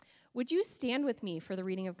Would you stand with me for the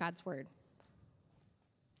reading of God's word?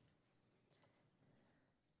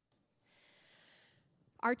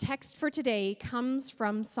 Our text for today comes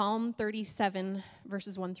from Psalm 37,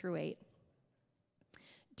 verses 1 through 8.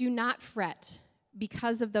 Do not fret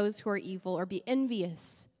because of those who are evil, or be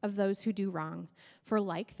envious of those who do wrong. For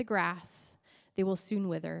like the grass, they will soon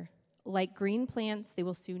wither. Like green plants, they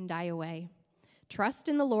will soon die away. Trust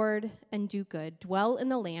in the Lord and do good. Dwell in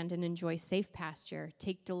the land and enjoy safe pasture.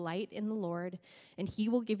 Take delight in the Lord, and he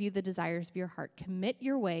will give you the desires of your heart. Commit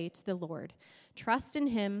your way to the Lord. Trust in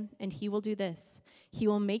him, and he will do this. He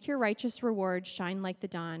will make your righteous reward shine like the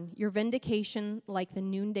dawn, your vindication like the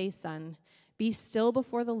noonday sun. Be still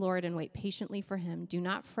before the Lord and wait patiently for him. Do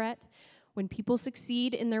not fret when people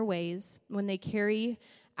succeed in their ways, when they carry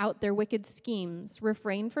out their wicked schemes.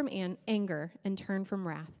 Refrain from anger and turn from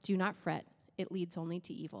wrath. Do not fret. It leads only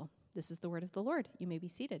to evil. This is the word of the Lord. You may be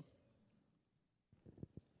seated.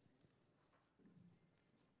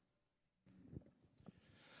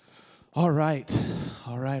 All right.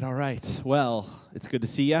 Well, it's good to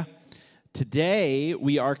see you. Today,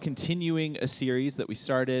 we are continuing a series that we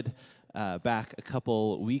started back a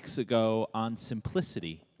couple weeks ago on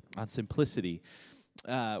simplicity.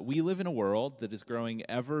 We live in a world that is growing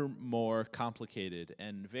ever more complicated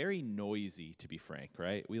and very noisy, to be frank,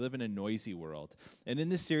 right? We live in a noisy world. And in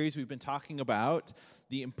this series, we've been talking about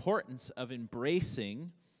the importance of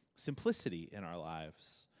embracing simplicity in our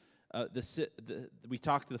lives. We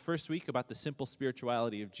talked the first week about the simple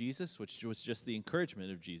spirituality of Jesus, which was just the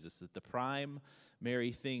encouragement of Jesus, that the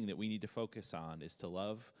primary thing that we need to focus on is to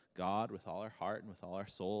love God with all our heart and with all our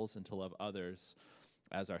souls, and to love others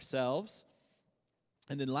as ourselves.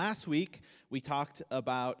 And then last week, we talked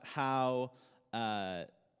about how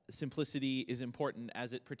simplicity is important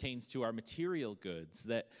as it pertains to our material goods,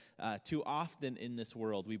 that too often in this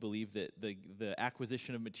world, we believe that the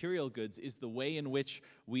acquisition of material goods is the way in which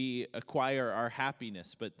we acquire our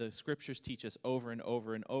happiness. But the scriptures teach us over and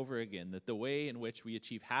over and over again that the way in which we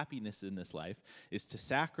achieve happiness in this life is to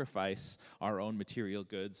sacrifice our own material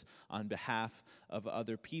goods on behalf of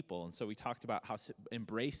other people. And so we talked about how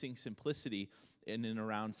embracing simplicity in and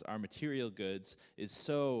around our material goods is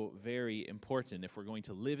so very important if we're going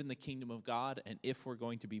to live in the kingdom of God, and if we're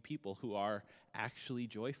going to be people who are actually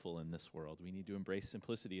joyful in this world. We need to embrace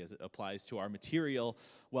simplicity as it applies to our material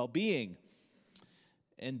well-being.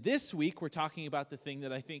 And this week, we're talking about the thing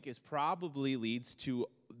that I think is probably leads to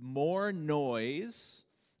more noise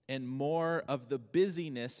and more of the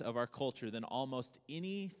busyness of our culture than almost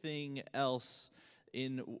anything else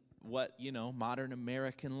in modern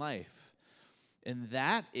American life. And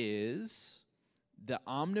that is the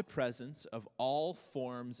omnipresence of all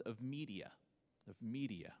forms of media,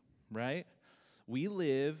 right? We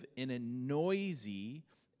live in a noisy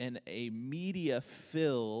and a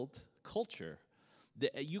media-filled culture.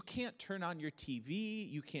 You can't turn on your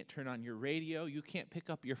TV, you can't turn on your radio, you can't pick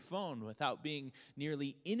up your phone without being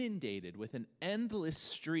nearly inundated with an endless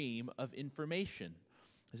stream of information.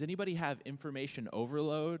 Does anybody have information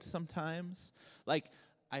overload sometimes?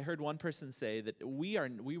 I heard one person say that we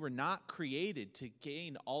were not created to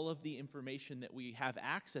gain all of the information that we have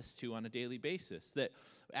access to on a daily basis. That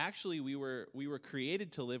actually we were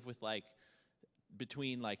created to live with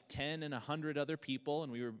between 10 and 100 other people,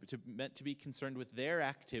 and we were meant to be concerned with their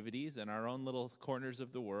activities in our own little corners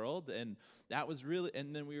of the world. And that was really,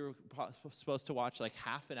 and then we were supposed to watch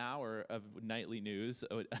half an hour of nightly news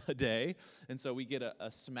a day. And so we get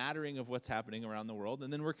a smattering of what's happening around the world.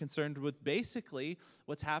 And then we're concerned with basically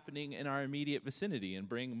what's happening in our immediate vicinity and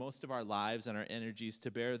bring most of our lives and our energies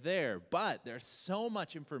to bear there. But there's so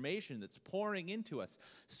much information that's pouring into us.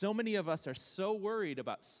 So many of us are so worried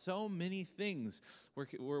about so many things.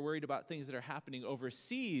 We're worried about things that are happening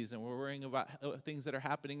overseas, and we're worrying about things that are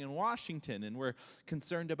happening in Washington, and we're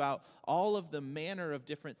concerned about all of the manner of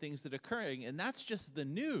different things that are occurring, and that's just the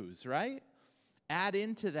news, right? Add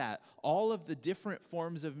into that all of the different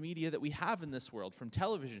forms of media that we have in this world, from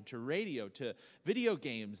television to radio to video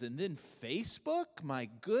games, and then Facebook, my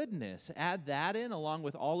goodness, add that in along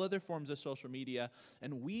with all other forms of social media,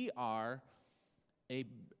 and we are a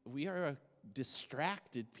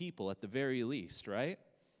distracted people at the very least, right?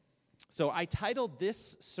 So I titled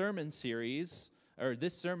this sermon series, or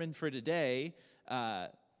this sermon for today,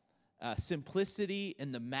 Simplicity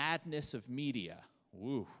and the Madness of Media.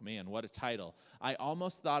 Woo, man, what a title. I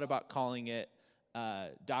almost thought about calling it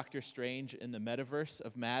Doctor Strange in the Metaverse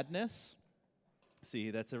of Madness. See,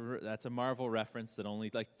 that's a Marvel reference that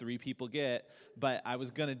only 3 people get, but I was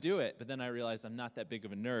going to do it, but then I realized I'm not that big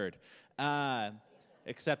of a nerd.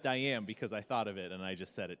 Except I am, because I thought of it and I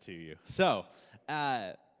just said it to you. So,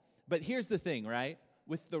 but here's the thing, right?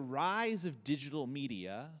 with the rise of digital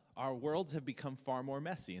media, our worlds have become far more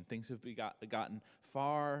messy, and things have gotten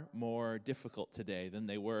far more difficult today than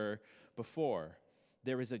they were before.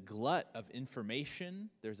 There is a glut of information,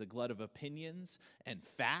 there's a glut of opinions and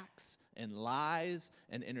facts and lies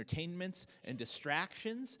and entertainments and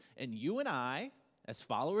distractions, and you and I, as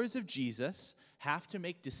followers of Jesus, have to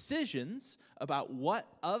make decisions about what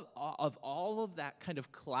of all of that kind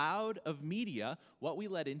of cloud of media, what we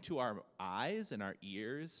let into our eyes and our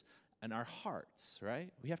ears and our hearts,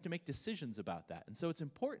 right? We have to make decisions about that. And so it's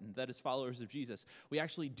important that as followers of Jesus, we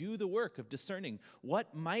actually do the work of discerning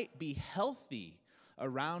what might be healthy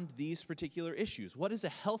around these particular issues. What is a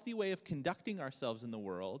healthy way of conducting ourselves in the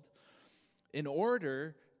world in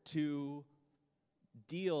order to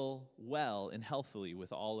deal well and healthily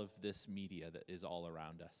with all of this media that is all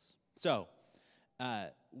around us? So,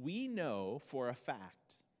 we know for a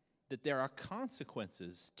fact that there are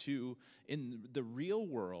consequences in the real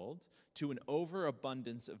world, to an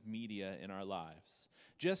overabundance of media in our lives.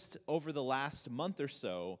 Just over the last month or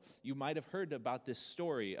so, you might have heard about this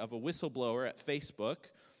story of a whistleblower at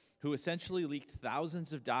Facebook who essentially leaked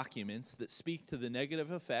thousands of documents that speak to the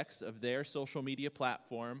negative effects of their social media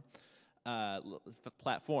platforms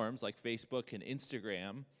like Facebook and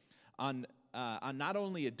Instagram on not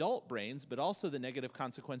only adult brains, but also the negative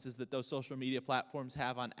consequences that those social media platforms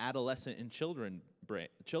have on adolescent and children's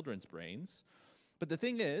brains. But the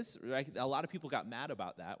thing is, right, a lot of people got mad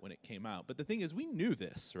about that when it came out. But the thing is, we knew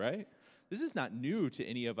this, right? This is not new to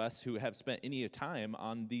any of us who have spent any time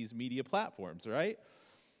on these media platforms, right?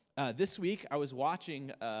 This week, I was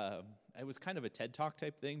watching, it was kind of a TED Talk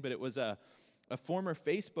type thing, but it was a former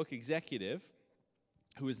Facebook executive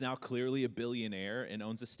who is now clearly a billionaire and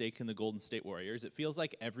owns a stake in the Golden State Warriors. It feels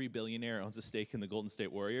like every billionaire owns a stake in the Golden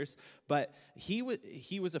State Warriors. But he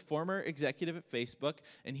was a former executive at Facebook,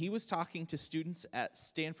 and he was talking to students at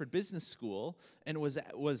Stanford Business School and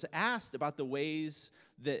was asked about the ways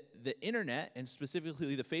that the internet, and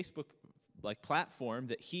specifically the Facebook platform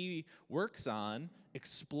that he works on,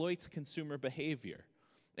 exploits consumer behavior.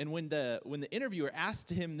 And when the interviewer asked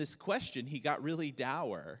him this question, he got really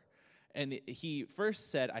dour. And he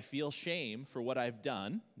first said, "I feel shame for what I've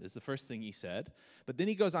done," is the first thing he said. But then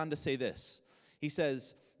he goes on to say this. He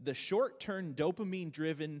says, "The short-term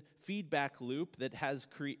dopamine-driven feedback loop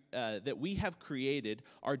that we have created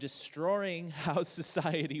are destroying how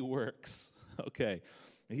society works." Okay,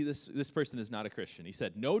 this person is not a Christian. He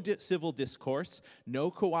said, "No civil discourse,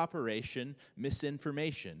 no cooperation,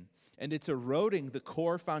 misinformation. And it's eroding the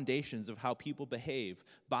core foundations of how people behave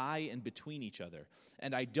by and between each other.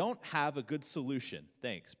 And I don't have a good solution."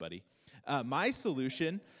 Thanks, buddy. My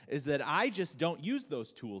solution is that I just don't use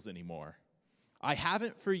those tools anymore. I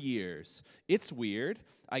haven't for years. It's weird.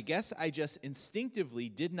 I guess I just instinctively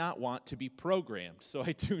did not want to be programmed, so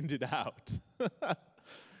I tuned it out.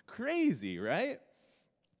 Crazy, right?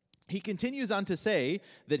 He continues on to say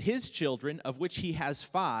that his children, of which he has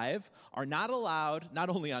 5, are not allowed, not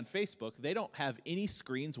only on Facebook, they don't have any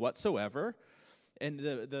screens whatsoever. And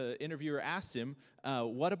the interviewer asked him,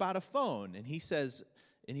 "What about a phone?" And he says,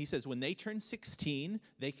 when they turn 16,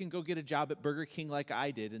 they can go get a job at Burger King like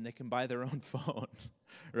I did, and they can buy their own phone,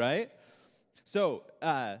 right? So,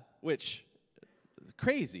 which,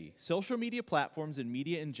 crazy. Social media platforms and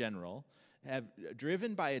media in general have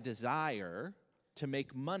driven by a desire to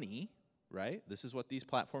make money, right? This is what these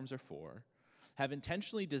platforms are for. Have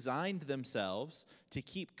intentionally designed themselves to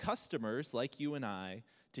keep customers like you and I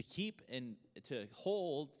to keep and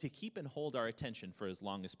hold our attention for as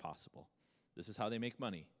long as possible. This is how they make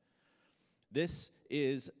money. This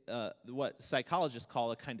is what psychologists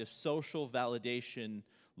call a kind of social validation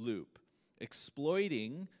loop,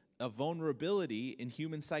 exploiting a vulnerability in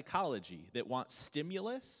human psychology that wants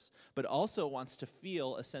stimulus, but also wants to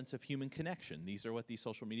feel a sense of human connection. These are what these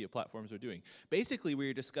social media platforms are doing. Basically, we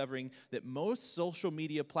are discovering that most social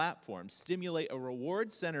media platforms stimulate a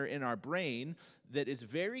reward center in our brain that is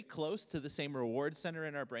very close to the same reward center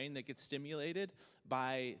in our brain that gets stimulated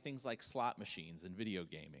by things like slot machines and video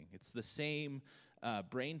gaming. It's the same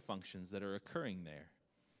brain functions that are occurring there.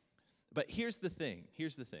 But here's the thing.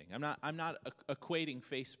 I'm not equating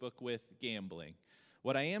Facebook with gambling.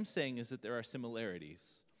 What I am saying is that there are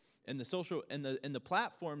similarities. And the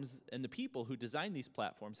platforms and the people who design these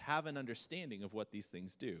platforms have an understanding of what these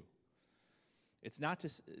things do. It's not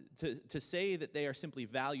to say that they are simply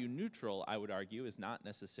value neutral, I would argue, is not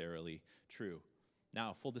necessarily true.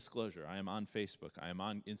 Now, full disclosure, I am on Facebook, I am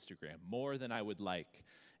on Instagram, more than I would like.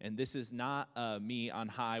 And this is not me on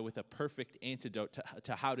high with a perfect antidote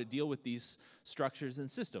to how to deal with these structures and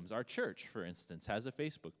systems. Our church, for instance, has a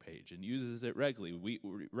Facebook page and uses it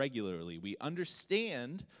regularly. We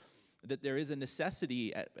understand that there is a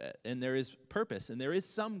necessity and there is purpose and there is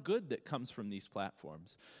some good that comes from these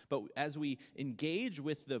platforms. But as we engage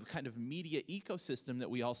with the kind of media ecosystem that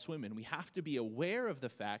we all swim in, we have to be aware of the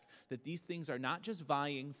fact that these things are not just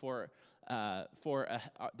vying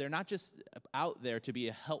they're not just out there to be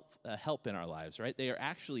a help in our lives, right? They are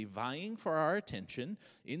actually vying for our attention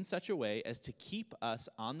in such a way as to keep us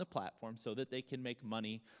on the platform so that they can make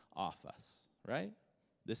money off us, right?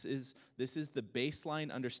 This is the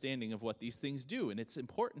baseline understanding of what these things do, and it's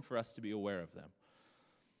important for us to be aware of them.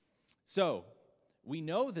 So, we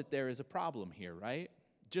know that there is a problem here, right?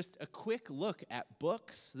 Just a quick look at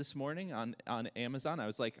books this morning on Amazon. I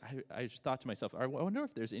was like, I just thought to myself, I wonder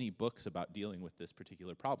if there's any books about dealing with this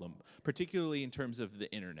particular problem, particularly in terms of the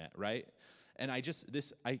internet, right? And I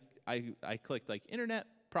clicked like internet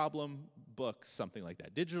problem books, something like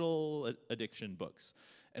that, digital addiction books.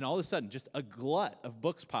 And all of a sudden, just a glut of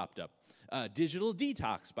books popped up. Digital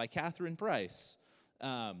Detox by Catherine Price.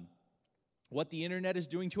 What the Internet is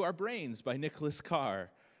Doing to Our Brains by Nicholas Carr.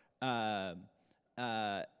 And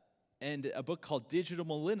a book called Digital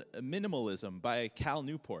Minimalism by Cal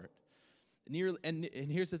Newport. And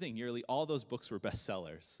here's the thing: nearly all those books were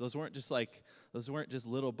bestsellers. Those weren't just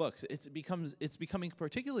little books. It's becoming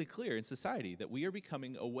particularly clear in society that we are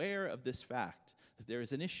becoming aware of this fact that there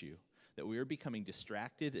is an issue, that we are becoming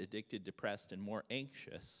distracted, addicted, depressed, and more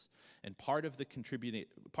anxious. And part of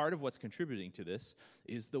what's contributing to this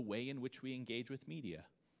is the way in which we engage with media.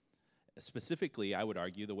 Specifically, I would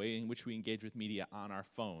argue, the way in which we engage with media on our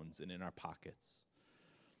phones and in our pockets.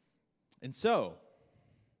 And so,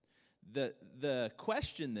 the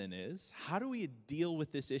question then is, how do we deal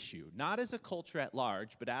with this issue? Not as a culture at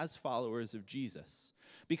large, but as followers of Jesus.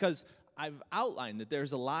 Because I've outlined that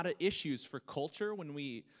there's a lot of issues for culture when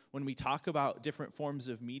we talk about different forms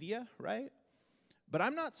of media, right? But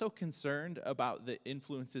I'm not so concerned about the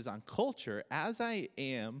influences on culture as I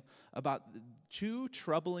am about the two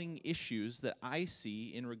troubling issues that I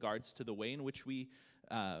see in regards to the way in which we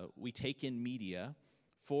take in media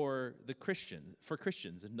for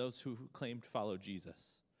Christians and those who claim to follow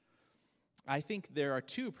Jesus. I think there are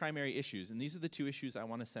two primary issues, and these are the two issues I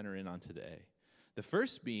want to center in on today. The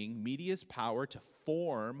first being media's power to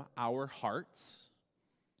form our hearts,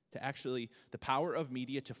 the power of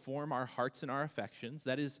media to form our hearts and our affections.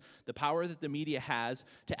 That is the power that the media has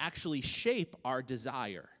to actually shape our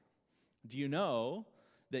desire. Do you know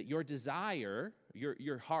that your desire,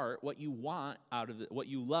 your heart, what you want out of it, what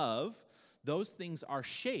you love, those things are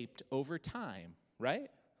shaped over time, right?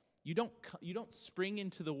 You don't spring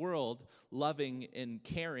into the world loving and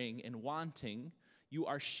caring and wanting. You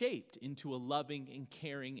are shaped into a loving and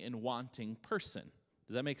caring and wanting person.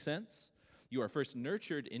 Does that make sense? You are first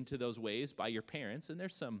nurtured into those ways by your parents, and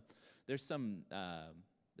there's some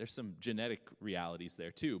genetic realities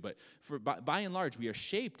there too. But by and large, we are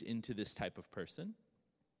shaped into this type of person.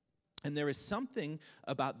 And there is something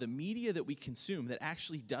about the media that we consume that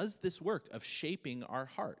actually does this work of shaping our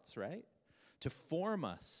hearts, right? To form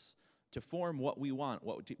us, to form what we want,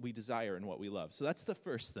 what we desire, and what we love. So that's the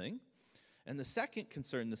first thing. And the second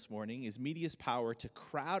concern this morning is media's power to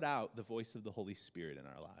crowd out the voice of the Holy Spirit in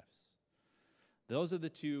our lives. Those are the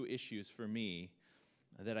two issues for me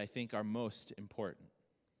that I think are most important.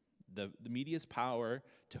 The media's power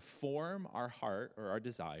to form our heart or our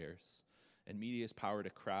desires, and media's power to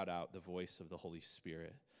crowd out the voice of the Holy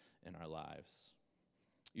Spirit in our lives.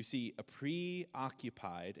 You see, a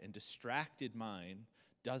preoccupied and distracted mind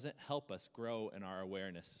doesn't help us grow in our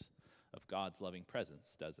awareness of God's loving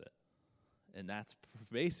presence, does it? And that's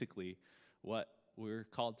basically what we're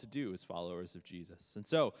called to do as followers of Jesus. And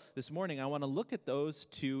so this morning, I want to look at those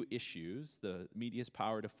two issues, the media's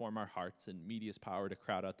power to form our hearts and media's power to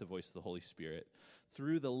crowd out the voice of the Holy Spirit,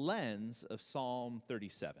 through the lens of Psalm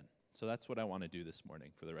 37. So that's what I want to do this morning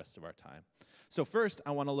for the rest of our time. So first,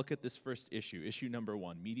 I want to look at this first issue number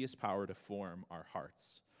 1, media's power to form our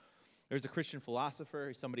hearts. There's a Christian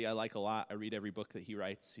philosopher, somebody I like a lot. I read every book that he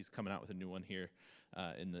writes. He's coming out with a new one here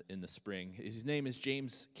in the spring. His name is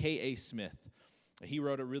James K.A. Smith. He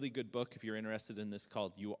wrote a really good book, if you're interested in this,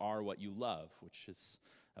 called You Are What You Love, which is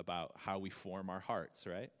about how we form our hearts,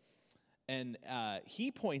 right? And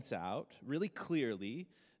he points out really clearly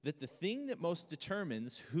that the thing that most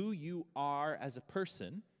determines who you are as a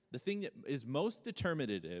person, the thing that is most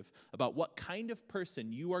determinative about what kind of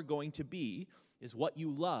person you are going to be, is what you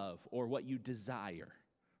love or what you desire,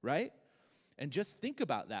 right? And just think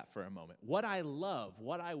about that for a moment. What I love,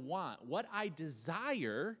 what I want, what I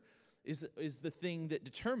desire is the thing that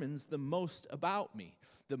determines the most about me.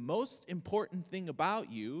 The most important thing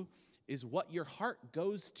about you is what your heart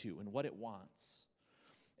goes to and what it wants.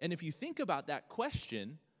 And if you think about that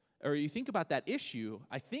question, or you think about that issue,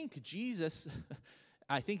 I think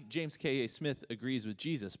I think James K.A. Smith agrees with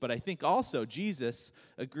Jesus, but I think also Jesus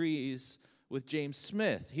agrees with James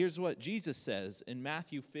Smith. Here's what Jesus says in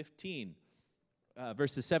Matthew 15,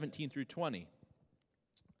 verses 17 through 20.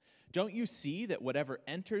 Don't you see that whatever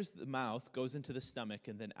enters the mouth goes into the stomach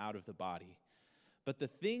and then out of the body? But the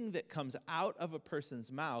thing that comes out of a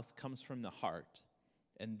person's mouth comes from the heart,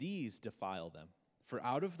 and these defile them. For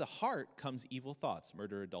out of the heart comes evil thoughts,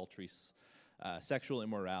 murder, adultery, sexual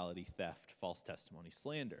immorality, theft, false testimony,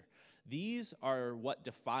 slander. These are what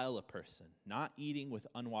defile a person. Not eating with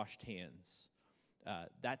unwashed hands.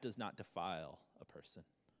 That does not defile a person.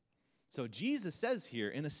 So Jesus says here,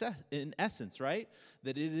 in essence, right,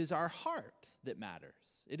 that it is our heart that matters.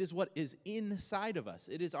 It is what is inside of us.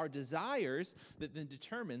 It is our desires that then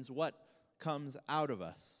determines what comes out of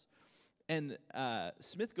us. And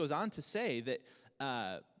Smith goes on to say that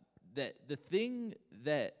that the thing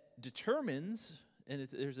that determines, and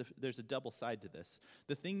there's a double side to this,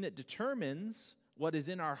 the thing that determines what is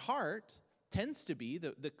in our heart tends to be,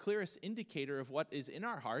 the clearest indicator of what is in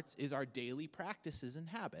our hearts is our daily practices and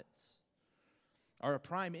habits, are a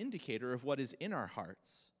prime indicator of what is in our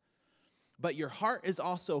hearts. But your heart is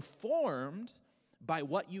also formed by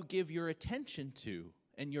what you give your attention to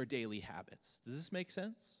and your daily habits. Does this make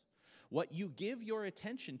sense? What you give your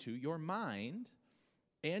attention to, your mind,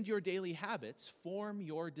 and your daily habits form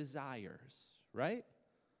your desires, right?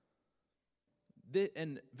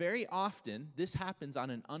 And very often, this happens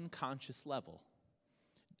on an unconscious level.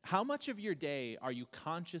 How much of your day are you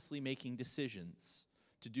consciously making decisions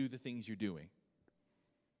to do the things you're doing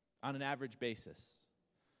on an average basis?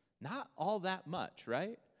 Not all that much,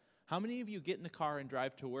 right? How many of you get in the car and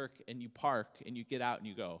drive to work and you park and you get out and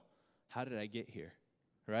you go, how did I get here,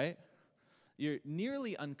 right? You're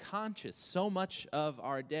nearly unconscious so much of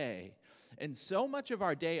our day. And so much of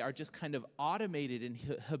our day are just kind of automated and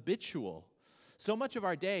habitual. So much of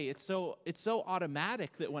our day, it's so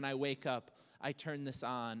automatic that when I wake up, I turn this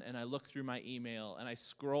on and I look through my email and I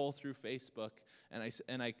scroll through Facebook and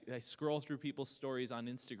I scroll through people's stories on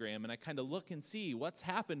Instagram and I kind of look and see what's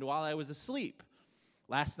happened while I was asleep.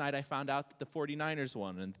 Last night I found out that the 49ers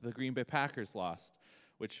won and the Green Bay Packers lost,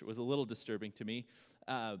 which was a little disturbing to me.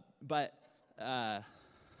 But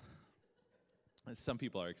some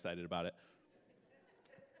people are excited about it.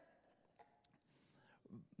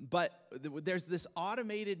 But there's this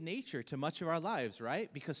automated nature to much of our lives,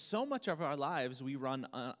 right? Because so much of our lives we run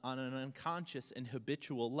on an unconscious and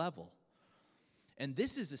habitual level. And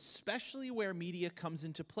this is especially where media comes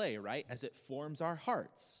into play, right? As it forms our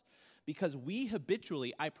hearts. Because we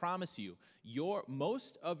habitually, I promise you,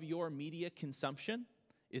 most of your media consumption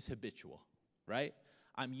is habitual, right?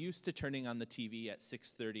 I'm used to turning on the TV at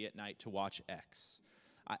 6:30 at night to watch X.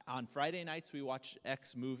 On Friday nights, we watch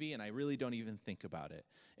X movie, and I really don't even think about it.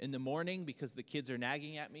 In the morning, because the kids are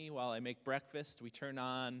nagging at me while I make breakfast, we turn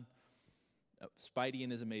on Spidey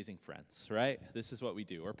and His Amazing Friends, right? This is what we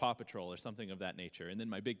do, or Paw Patrol, or something of that nature. And then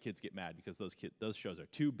my big kids get mad because those shows are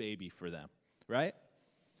too baby for them, right?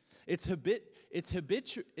 It's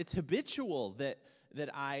habitual that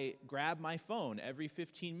I grab my phone every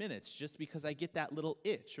 15 minutes just because I get that little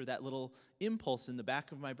itch or that little impulse in the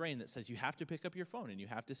back of my brain that says you have to pick up your phone and you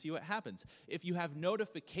have to see what happens. If you have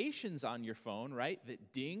notifications on your phone, right,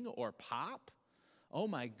 that ding or pop, oh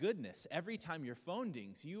my goodness, every time your phone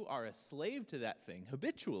dings, you are a slave to that thing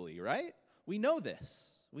habitually, right? We know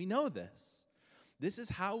this. We know this. This is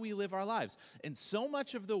how we live our lives. And so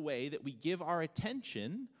much of the way that we give our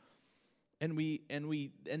attention and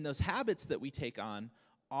those habits that we take on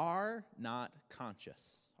are not conscious,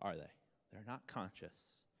 are they? They're not conscious.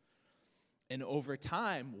 And over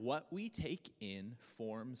time, what we take in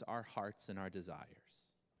forms our hearts and our desires.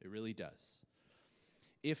 It really does.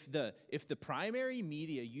 If the primary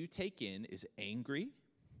media you take in is angry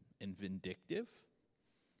and vindictive,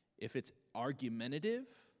 if it's argumentative,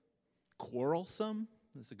 quarrelsome,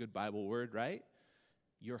 that's a good Bible word, right?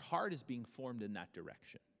 Your heart is being formed in that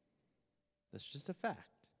direction. That's just a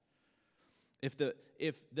fact. If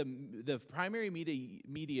the primary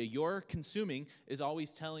media you're consuming is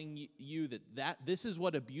always telling you that this is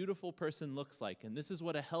what a beautiful person looks like and this is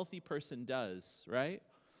what a healthy person does, right?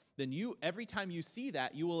 Then every time you see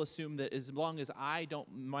that, you will assume that as long as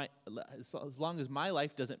my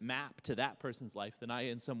life doesn't map to that person's life, then I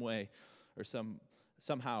in some way or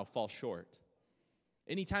somehow fall short.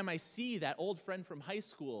 Anytime I see that old friend from high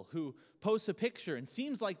school who posts a picture and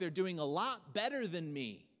seems like they're doing a lot better than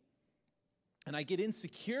me, and I get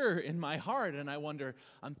insecure in my heart and I wonder,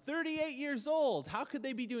 I'm 38 years old. How could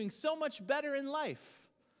they be doing so much better in life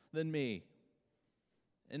than me?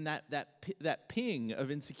 And that ping of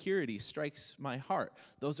insecurity strikes my heart.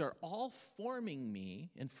 Those are all forming me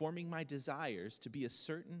and forming my desires to be a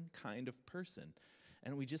certain kind of person.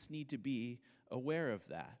 And we just need to be aware of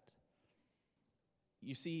that.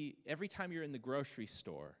 You see, every time you're in the grocery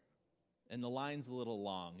store and the line's a little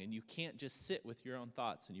long and you can't just sit with your own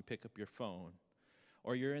thoughts and you pick up your phone,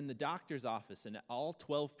 or you're in the doctor's office and all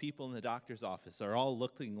 12 people in the doctor's office are all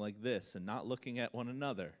looking like this and not looking at one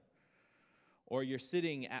another, or you're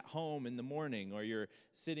sitting at home in the morning, or you're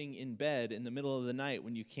sitting in bed in the middle of the night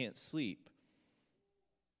when you can't sleep,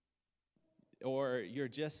 or you're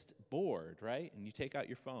just bored, right? And you take out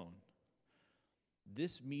your phone.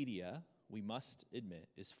 This media, we must admit,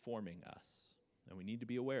 is forming us, and we need to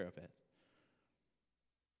be aware of it.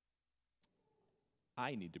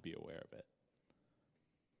 I need to be aware of it.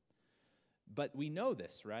 But we know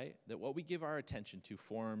this, right? That what we give our attention to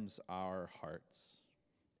forms our hearts.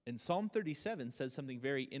 And Psalm 37 says something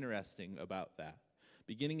very interesting about that.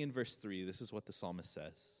 Beginning in verse 3, this is what the psalmist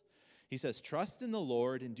says. He says, "Trust in the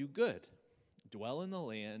Lord and do good. Dwell in the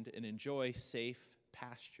land and enjoy safe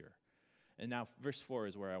pasture." And now verse 4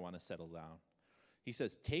 is where I want to settle down. He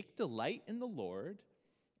says, "Take delight in the Lord,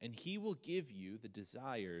 and he will give you the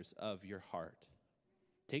desires of your heart."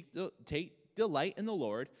 Take delight in the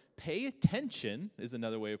Lord. Pay attention, is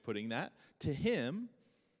another way of putting that, to him,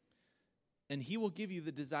 and he will give you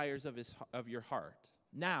the desires of your heart.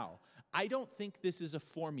 Now, I don't think this is a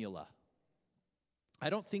formula. I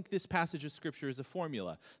don't think this passage of Scripture is a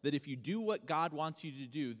formula, that if you do what God wants you to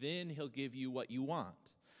do, then he'll give you what you want.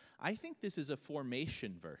 I think this is a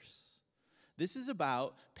formation verse. This is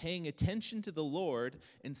about paying attention to the Lord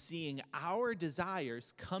and seeing our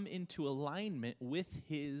desires come into alignment with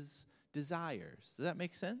his desires. Does that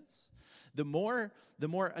make sense? The more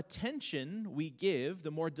attention we give,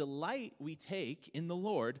 the more delight we take in the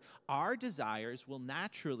Lord, our desires will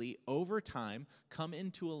naturally, over time, come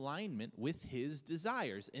into alignment with his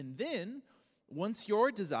desires. And then, once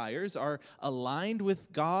your desires are aligned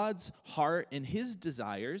with God's heart and his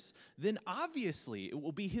desires, then obviously it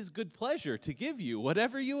will be his good pleasure to give you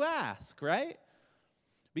whatever you ask, right?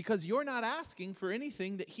 Because you're not asking for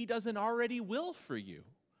anything that he doesn't already will for you.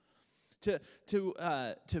 To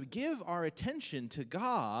give our attention to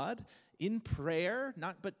God in prayer,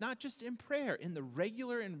 but not just in prayer, in the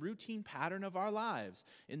regular and routine pattern of our lives,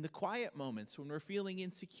 in the quiet moments when we're feeling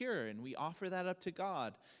insecure and we offer that up to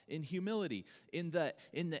God in humility, in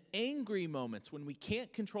the angry moments when we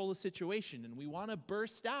can't control a situation and we want to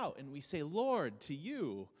burst out and we say, "Lord, to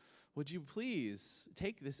you, would you please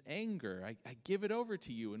take this anger? I give it over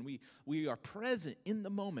to you." And we are present in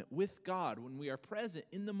the moment with God. When we are present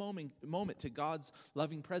in the moment to God's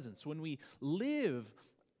loving presence. When we live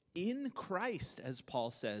in Christ, as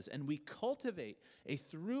Paul says, and we cultivate a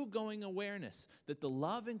through-going awareness that the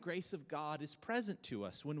love and grace of God is present to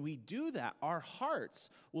us. When we do that, our hearts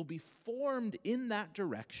will be formed in that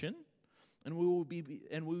direction, and we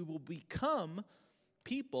will become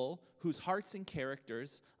people whose hearts and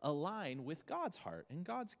characters align with God's heart and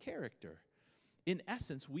God's character. In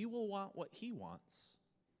essence, we will want what he wants.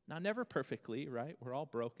 Now, never perfectly, right? We're all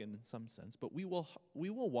broken in some sense, but we will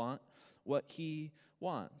want what he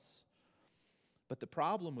wants. But the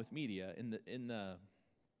problem with media, in the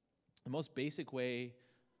most basic way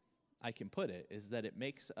I can put it, is that it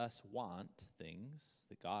makes us want things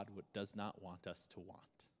that God does not want us to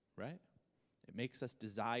want, right? It makes us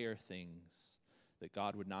desire things that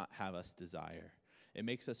God would not have us desire. It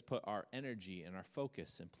makes us put our energy and our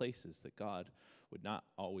focus in places that God would not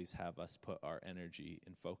always have us put our energy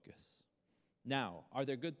and focus. Now, are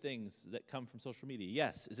there good things that come from social media?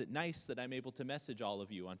 Yes. Is it nice that I'm able to message all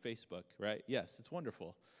of you on Facebook, right? Yes, it's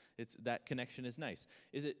wonderful. That connection is nice.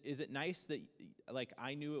 Is it nice that, like,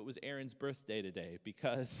 I knew it was Aaron's birthday today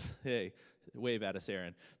because, hey, wave at us,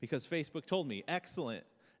 Aaron, because Facebook told me. Excellent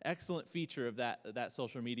feature of that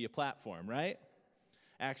social media platform, right?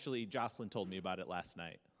 Actually, Jocelyn told me about it last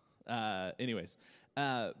night.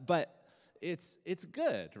 But it's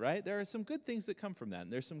good, right? There are some good things that come from that,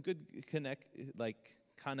 and there's some good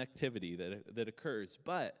connectivity that occurs.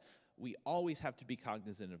 But we always have to be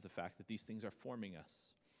cognizant of the fact that these things are forming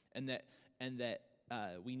us, and that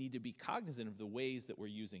we need to be cognizant of the ways that we're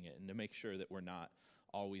using it, and to make sure that we're not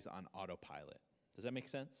always on autopilot. Does that make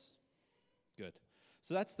sense? Good.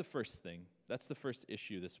 So that's the first thing. That's the first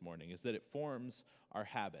issue this morning, is that it forms our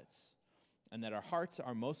habits. and that our hearts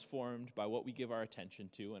are most formed by what we give our attention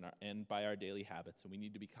to and by our daily habits, and we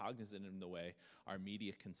need to be cognizant in the way our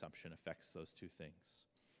media consumption affects those two things.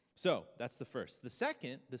 So that's the first. The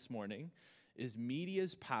second this morning is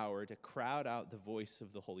media's power to crowd out the voice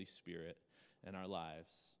of the Holy Spirit in our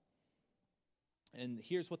lives. And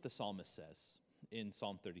here's what the psalmist says in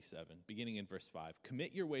Psalm 37, beginning in verse 5.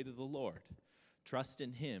 Commit your way to the Lord. Trust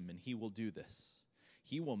in him, and he will do this.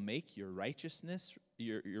 He will make your righteousness,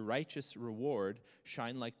 your righteous reward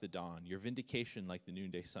shine like the dawn, your vindication like the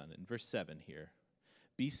noonday sun. In verse 7 here,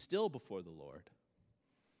 be still before the Lord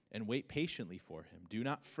and wait patiently for him. Do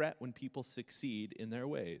not fret when people succeed in their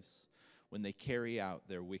ways, when they carry out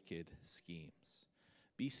their wicked schemes.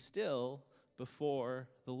 Be still before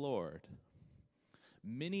the Lord.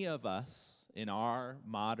 Many of us in our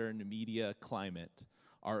modern media climate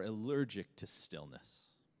are allergic to stillness,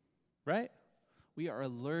 right? We are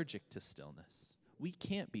allergic to stillness. We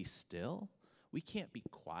can't be still. We can't be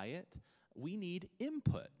quiet. We need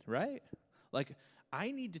input, right? Like,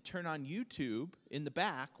 I need to turn on YouTube in the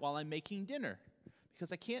back while I'm making dinner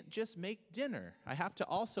because I can't just make dinner. I have to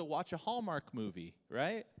also watch a Hallmark movie,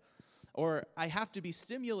 right? Or I have to be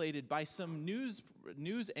stimulated by some news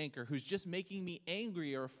anchor who's just making me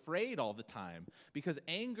angry or afraid all the time, because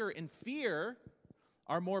anger and fear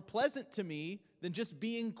are more pleasant to me than just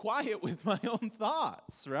being quiet with my own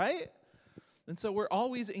thoughts, right? And so we're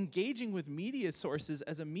always engaging with media sources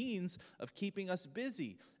as a means of keeping us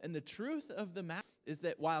busy. And the truth of the matter is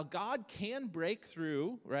that while God can break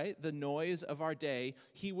through, right, the noise of our day,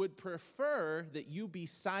 he would prefer that you be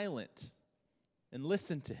silent and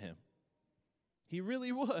listen to him. He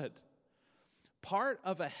really would. Part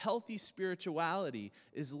of a healthy spirituality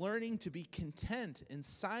is learning to be content and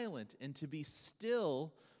silent and to be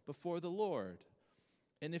still before the Lord.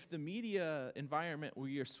 And if the media environment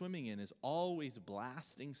we are swimming in is always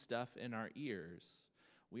blasting stuff in our ears,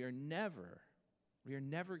 we are never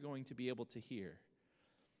going to be able to hear.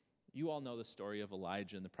 You all know the story of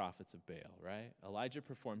Elijah and the prophets of Baal, right? Elijah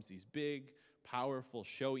performs these big, powerful,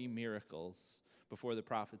 showy miracles before the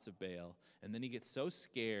prophets of Baal, and then he gets so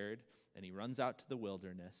scared and he runs out to the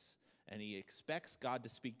wilderness and he expects God to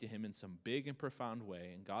speak to him in some big and profound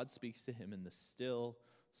way, and God speaks to him in the still,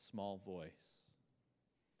 small voice.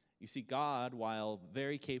 You see, God, while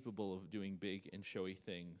very capable of doing big and showy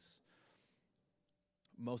things,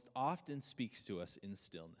 most often speaks to us in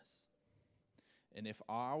stillness. And if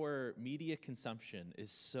our media consumption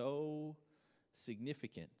is so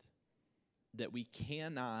significant that we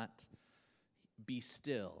cannot be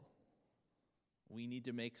still, we need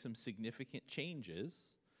to make some significant changes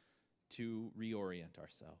to reorient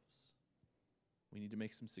ourselves. We need to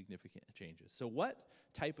make some significant changes. So what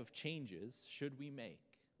type of changes should we make?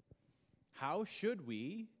 How should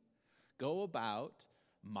we go about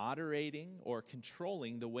moderating or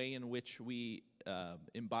controlling the way in which we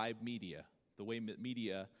imbibe media, the way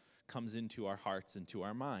media comes into our hearts and to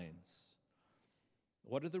our minds?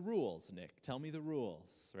 What are the rules, Nick? Tell me the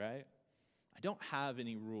rules, right? I don't have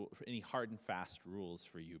any hard and fast rules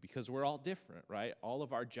for you because we're all different, right? All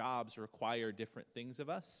of our jobs require different things of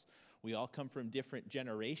us. We all come from different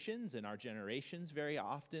generations, and our generations very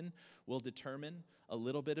often will determine a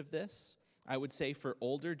little bit of this. I would say for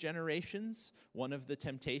older generations, one of the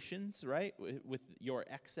temptations, right, with your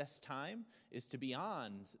excess time is to be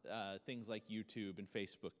on things like YouTube and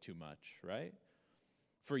Facebook too much, right?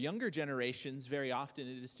 For younger generations, very often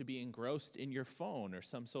it is to be engrossed in your phone or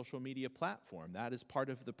some social media platform. That is part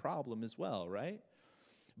of the problem as well, right?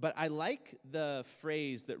 But I like the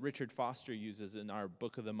phrase that Richard Foster uses in our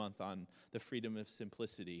Book of the Month on the freedom of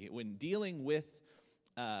simplicity. When dealing with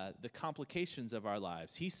the complications of our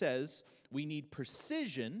lives, he says we need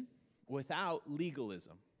precision without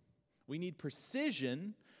legalism. We need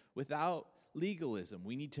precision without legalism.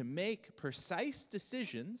 We need to make precise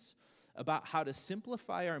decisions about how to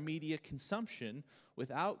simplify our media consumption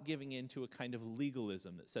without giving into a kind of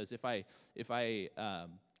legalism that says if I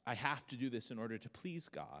have to do this in order to please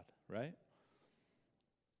God, right?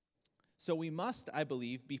 So we must, I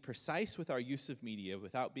believe, be precise with our use of media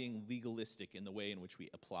without being legalistic in the way in which we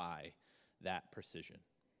apply that precision.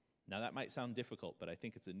 Now that might sound difficult, but I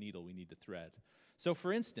think it's a needle we need to thread. So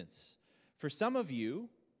for instance, for some of you,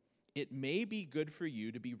 it may be good for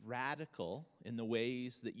you to be radical in the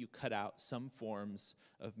ways that you cut out some forms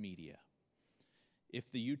of media. If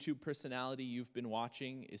the YouTube personality you've been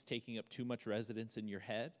watching is taking up too much residence in your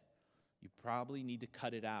head, you probably need to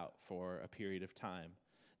cut it out for a period of time.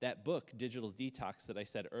 That book, Digital Detox, that I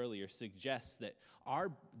said earlier, suggests that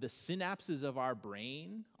the synapses of our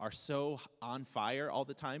brain are so on fire all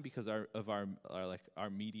the time because of our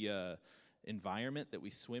media environment that we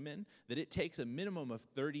swim in, that it takes a minimum of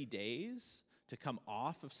 30 days to come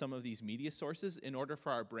off of some of these media sources in order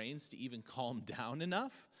for our brains to even calm down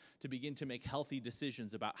enough to begin to make healthy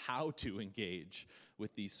decisions about how to engage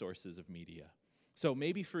with these sources of media. So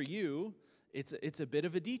maybe for you, it's a bit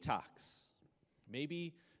of a detox.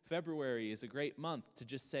 Maybe February is a great month to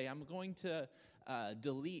just say, I'm going to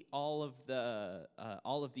delete all of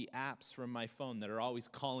the apps from my phone that are always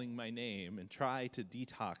calling my name and try to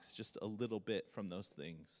detox just a little bit from those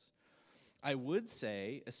things. I would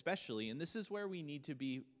say, especially, and this is where we need to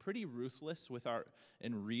be pretty ruthless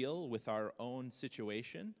and real with our own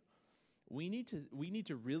situation, we need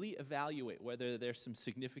to really evaluate whether there's some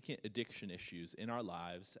significant addiction issues in our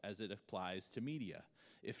lives as it applies to media.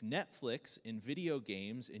 If Netflix and video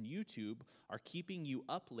games and YouTube are keeping you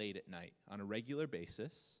up late at night on a regular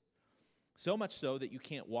basis, so much so that you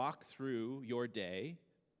can't walk through your day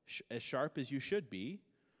as sharp as you should be,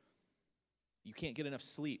 you can't get enough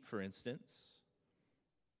sleep, for instance,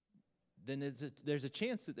 then there's a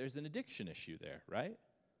chance that there's an addiction issue there, right?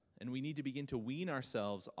 And we need to begin to wean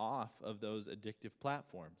ourselves off of those addictive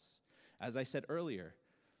platforms. As I said earlier,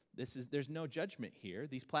 there's no judgment here.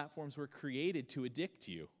 These platforms were created to addict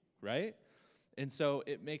you, right? And so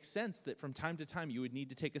it makes sense that from time to time you would need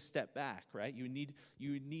to take a step back, right? You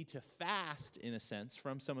would need to fast, in a sense,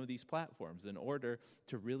 from some of these platforms in order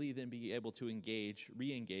to really then be able to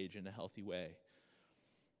re-engage in a healthy way.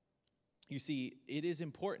 You see, it is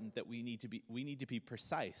important that we need to be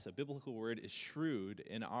precise. A biblical word is shrewd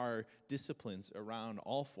in our disciplines around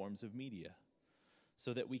all forms of media,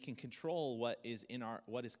 so that we can control what is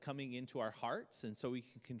coming into our hearts, and so we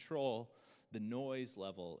can control the noise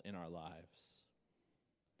level in our lives.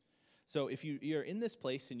 So if you're in this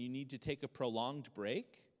place and you need to take a prolonged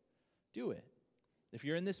break, do it. If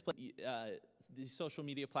you're in this place, these social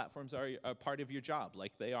media platforms are a part of your job,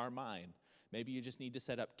 like they are mine. Maybe you just need to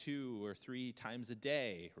set up 2 or 3 times a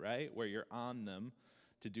day, right, where you're on them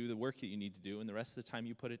to do the work that you need to do, and the rest of the time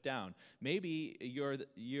you put it down. Maybe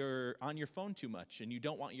you're on your phone too much, and you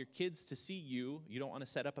don't want your kids to see you. You don't want to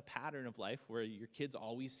set up a pattern of life where your kids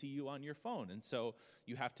always see you on your phone, and so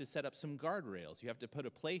you have to set up some guardrails. You have to put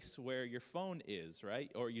a place where your phone is,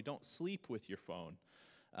 right, or you don't sleep with your phone.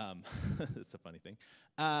 That's a funny thing.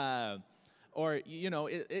 Or,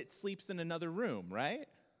 it sleeps in another room, right?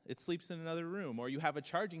 It sleeps in another room, or you have a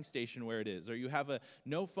charging station where it is, or you have a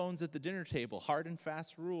no phones at the dinner table, hard and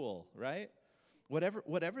fast rule, right?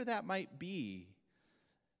 Whatever that might be,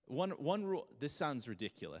 one rule, this sounds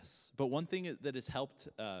ridiculous, but one thing that has helped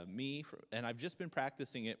me, and I've just been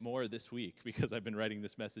practicing it more this week because I've been writing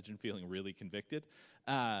this message and feeling really convicted,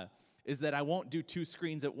 is that I won't do 2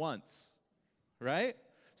 screens at once, right?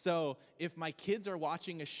 So if my kids are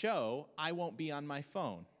watching a show, I won't be on my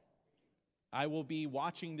phone. I will be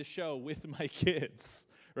watching the show with my kids,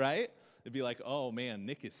 right? It'd be like, oh man,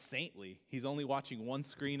 Nick is saintly. He's only watching 1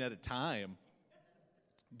 screen at a time.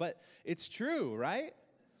 But it's true, right?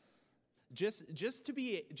 Just to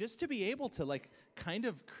be able to kind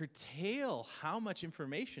of curtail how much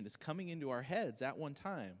information is coming into our heads at one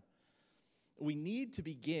time. We need to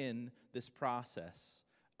begin this process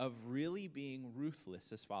of really being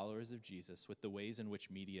ruthless as followers of Jesus with the ways in which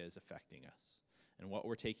media is affecting us and what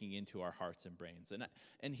we're taking into our hearts and brains.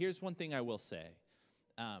 And here's one thing I will say.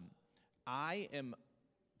 I am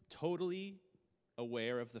totally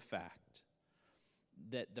aware of the fact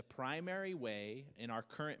that the primary way in our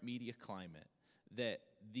current media climate that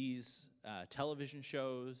these television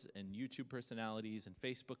shows and YouTube personalities and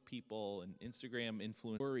Facebook people and Instagram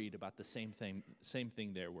influencers worried about the same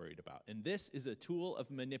thing they're worried about. And this is a tool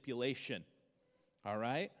of manipulation, all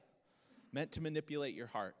right? Meant to manipulate your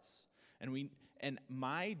hearts. And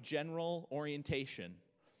my general orientation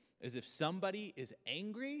is if somebody is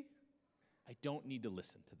angry, I don't need to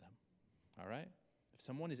listen to them, all right? If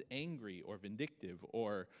someone is angry or vindictive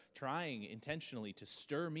or trying intentionally to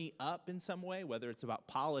stir me up in some way, whether it's about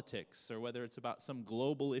politics or whether it's about some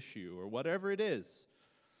global issue or whatever it is,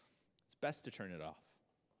 it's best to turn it off.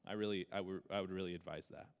 I would really advise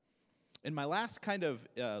that. And my last kind of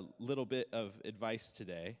little bit of advice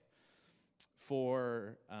today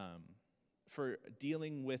for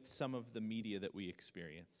dealing with some of the media that we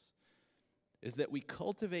experience is that we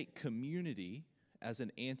cultivate community as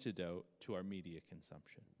an antidote to our media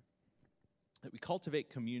consumption. That we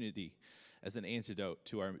cultivate community as an antidote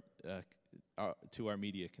to our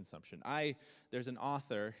media consumption. There's an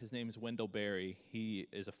author, his name is Wendell Berry. He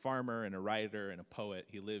is a farmer and a writer and a poet.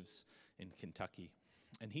 He lives in Kentucky.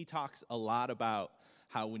 And he talks a lot about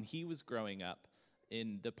how when he was growing up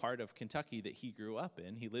in the part of Kentucky that he grew up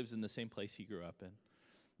in, he lives in the same place he grew up in,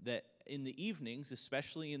 that in the evenings,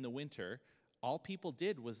 especially in the winter, all people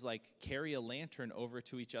did was like carry a lantern over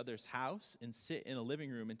to each other's house and sit in a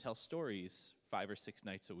living room and tell stories 5 or 6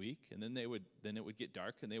 nights a week. And then it would get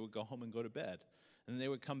dark and they would go home and go to bed. And they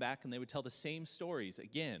would come back and they would tell the same stories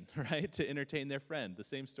again, right, to entertain their friend, the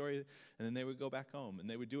same story, and then they would go back home, and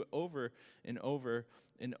they would do it over and over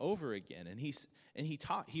and over again. And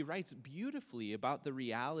he writes beautifully about the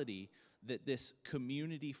reality that this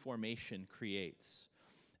community formation creates,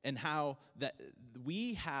 and how that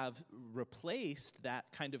we have replaced that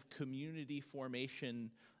kind of community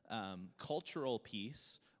formation cultural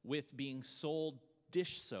piece with being sold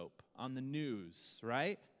dish soap on the news,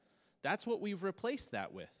 right? That's what we've replaced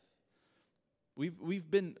that with. You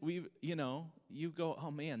go, oh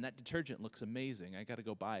man, that detergent looks amazing. I got to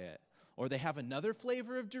go buy it. Or they have another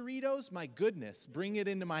flavor of Doritos. My goodness, bring it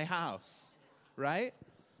into my house, right?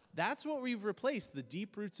 That's what we've replaced the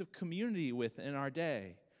deep roots of community with in our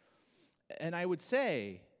day. And I would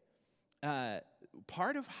say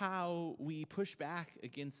part of how we push back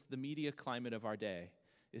against the media climate of our day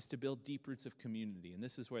is to build deep roots of community. And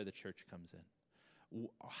this is where the church comes in.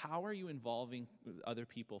 How are you involving other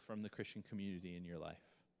people from the Christian community in your life?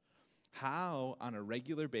 How, on a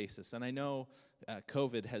regular basis, and I know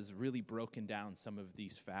COVID has really broken down some of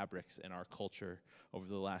these fabrics in our culture over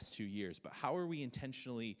the last 2 years, but how are we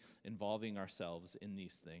intentionally involving ourselves in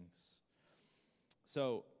these things?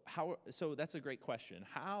 So that's a great question.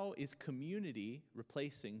 How is community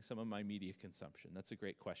replacing some of my media consumption? That's a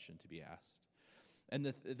great question to be asked.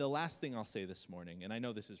 And the last thing I'll say this morning, and I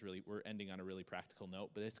know we're ending on a really practical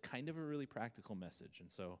note, but it's kind of a really practical message, and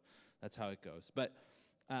so that's how it goes. But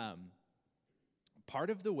part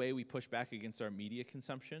of the way we push back against our media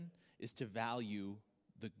consumption is to value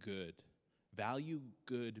the good. Value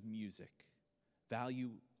good music.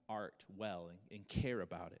 Value art well and care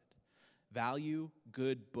about it. Value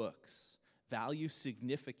good books. Value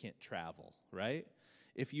significant travel, right?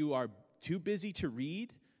 If you are too busy to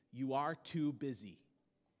read, you are too busy,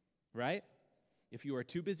 right? If you are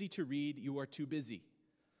too busy to read, you are too busy.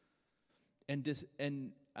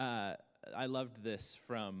 And I loved this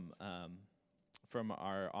from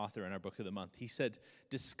our author in our book of the month. He said,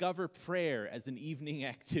 discover prayer as an evening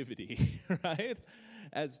activity, right?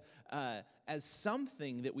 As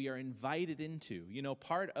something that we are invited into. You know,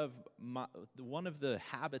 part of one of the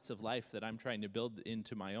habits of life that I'm trying to build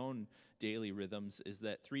into my own daily rhythms is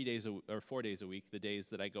that 4 days a week, the days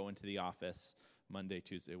that I go into the office, Monday,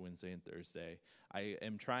 Tuesday, Wednesday, and Thursday, I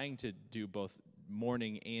am trying to do both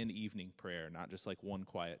morning and evening prayer, not just like one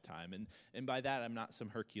quiet time. And by that, I'm not some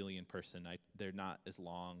Herculean person. They're not as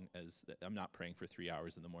long as, I'm not praying for 3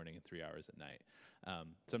 hours in the morning and 3 hours at night.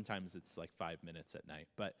 Sometimes it's like 5 minutes at night.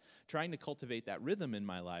 But trying to cultivate that rhythm in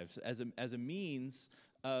my life as a means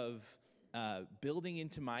of building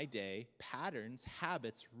into my day patterns,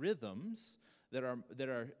 habits, rhythms that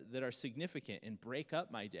are significant and break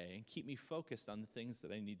up my day and keep me focused on the things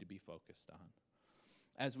that I need to be focused on.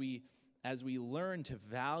 As we learn to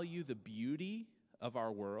value the beauty of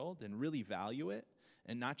our world and really value it,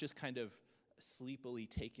 and not just kind of sleepily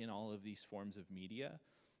take in all of these forms of media,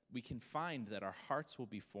 we can find that our hearts will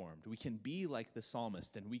be formed. We can be like the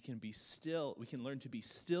psalmist, and we can learn to be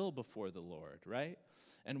still before the Lord, right?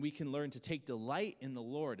 And we can learn to take delight in the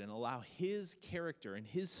Lord and allow His character and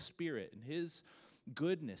His Spirit and His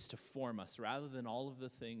goodness to form us rather than all of the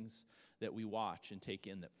things that we watch and take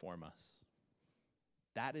in that form us.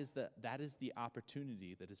 That is the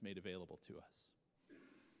opportunity that is made available to us.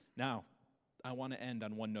 Now, I want to end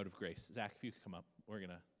on one note of grace. Zach, if you could come up, we're going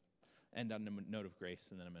to end on a note of grace,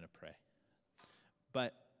 and then I'm going to pray.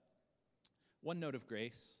 But one note of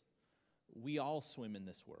grace, we all swim in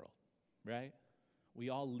this world, right? We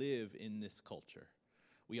all live in this culture.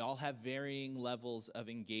 We all have varying levels of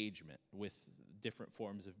engagement with different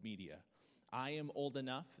forms of media. I am old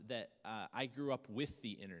enough that I grew up with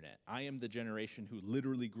the internet. I am the generation who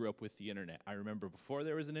literally grew up with the internet. I remember before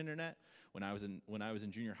there was an internet, when I was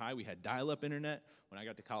in junior high, we had dial-up internet. When I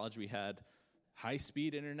got to college, we had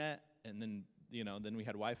high-speed internet, and then we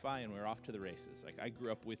had Wi-Fi, and we were off to the races. Like, I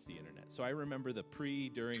grew up with the internet. So I remember the pre,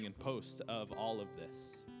 during, and post of all of this.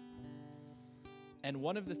 And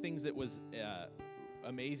one of the things that was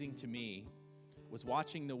amazing to me was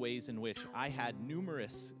watching the ways in which I had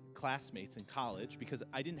numerous classmates in college, because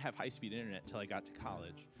I didn't have high-speed internet until I got to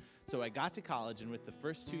college. So I got to college, and with the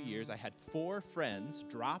first 2 years, I had 4 friends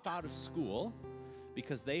drop out of school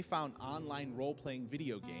because they found online role-playing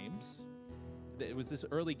video games. It was this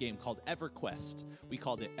early game called EverQuest. We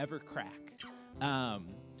called it EverCrack.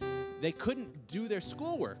 They couldn't do their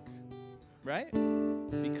schoolwork, right?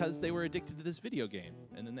 Because they were addicted to this video game,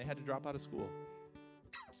 and then they had to drop out of school.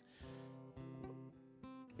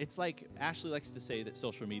 It's like Ashley likes to say that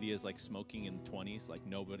social media is like smoking in the 20s, like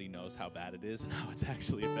nobody knows how bad it is and how it's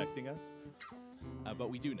actually affecting us. But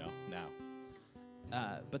we do know now.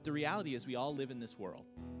 But the reality is we all live in this world,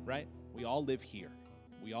 right? We all live here.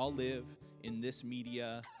 We all live in this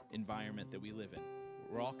media environment that we live in.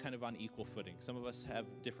 We're all kind of on equal footing. Some of us have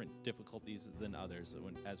different difficulties than others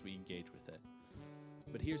as we engage with it.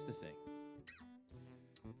 But here's the thing.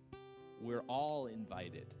 We're all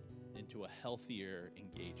invited into a healthier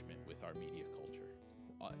engagement with our media culture.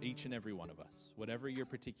 Each and every one of us. Whatever your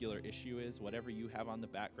particular issue is, whatever you have on the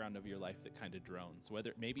background of your life that kind of drones,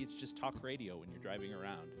 whether maybe it's just talk radio when you're driving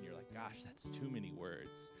around and you're like, gosh, that's too many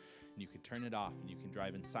words. And you can turn it off and you can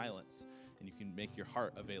drive in silence and you can make your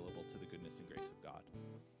heart available to the goodness and grace of God.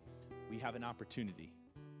 We have an opportunity,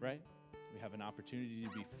 right? We have an opportunity to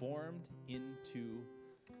be formed into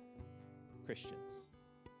Christians,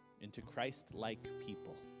 into Christ-like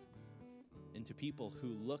people, into people who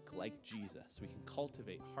look like Jesus. We can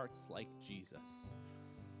cultivate hearts like Jesus.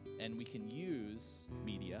 And we can use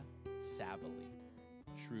media savvily,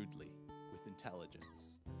 shrewdly, with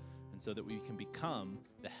intelligence. And so that we can become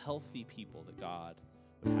the healthy people that God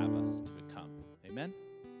would have us to become. Amen?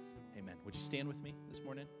 Amen. Would you stand with me this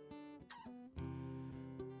morning?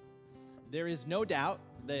 There is no doubt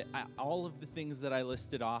that all of the things that I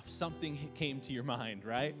listed off, something came to your mind,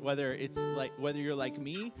 right? Whether you're like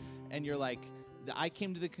me and you're like, I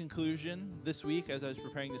came to the conclusion this week as I was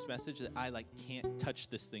preparing this message that I can't touch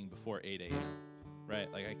this thing before 8 a.m., right?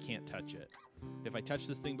 Like I can't touch it. If I touch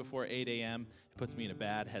this thing before 8 a.m., it puts me in a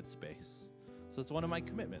bad headspace. So it's one of my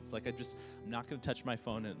commitments. I'm not going to touch my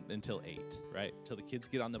phone until 8, right? Until the kids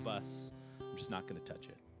get on the bus, I'm just not going to touch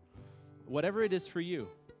it. Whatever it is for you,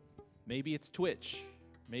 maybe it's Twitch,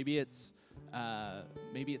 maybe it's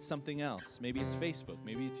something else, maybe it's Facebook,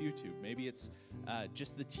 maybe it's YouTube, maybe it's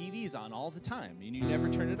just the TV's on all the time and you never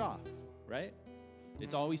turn it off, right?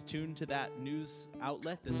 It's always tuned to that news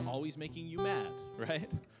outlet that's always making you mad, right?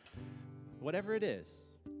 Whatever it is,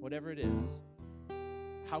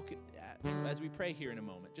 as we pray here in a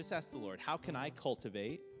moment, just ask the Lord, how can I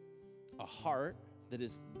cultivate a heart that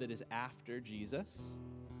is after Jesus?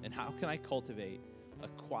 And how can I cultivate a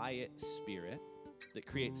quiet spirit that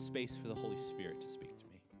creates space for the Holy Spirit to speak to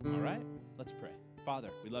me? All right? Let's pray. Father,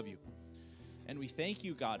 we love you. And we thank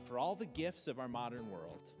you, God, for all the gifts of our modern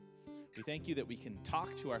world. We thank you that we can talk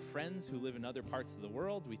to our friends who live in other parts of the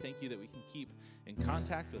world. We thank you that we can keep in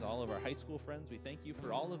contact with all of our high school friends. We thank you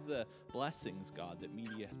for all of the blessings, God, that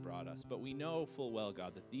media has brought us. But we know full well,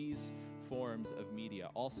 God, that these forms of media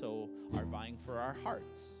also are vying for our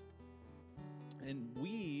hearts. And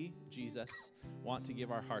we, Jesus, want to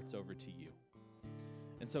give our hearts over to you.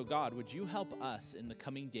 And so, God, would you help us in the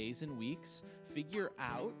coming days and weeks figure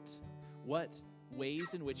out what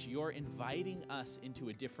ways in which you're inviting us into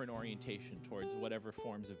a different orientation towards whatever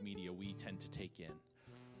forms of media we tend to take in.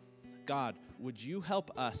 God, would you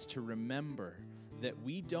help us to remember that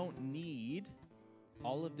we don't need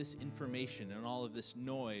all of this information and all of this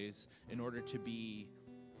noise in order to be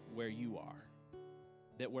where you are.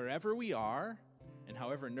 That wherever we are, and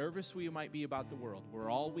however nervous we might be about the world, we're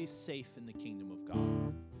always safe in the kingdom of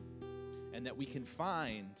God. And that we can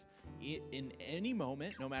find it in any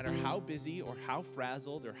moment, no matter how busy or how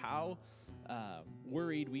frazzled or how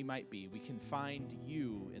worried we might be, we can find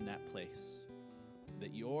you in that place.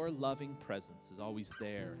 That your loving presence is always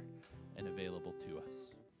there and available to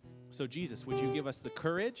us. So Jesus, would you give us the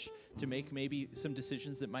courage to make maybe some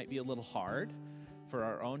decisions that might be a little hard for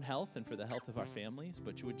our own health and for the health of our families,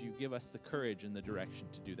 but would you give us the courage and the direction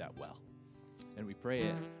to do that well? And we pray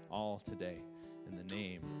it all today in the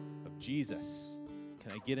name of Jesus.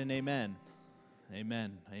 Can I get an amen?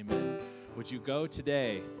 Amen. Amen. Would you go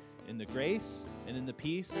today in the grace and in the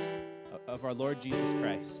peace of our Lord Jesus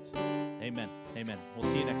Christ? Amen. Amen. We'll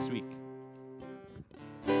see you next week.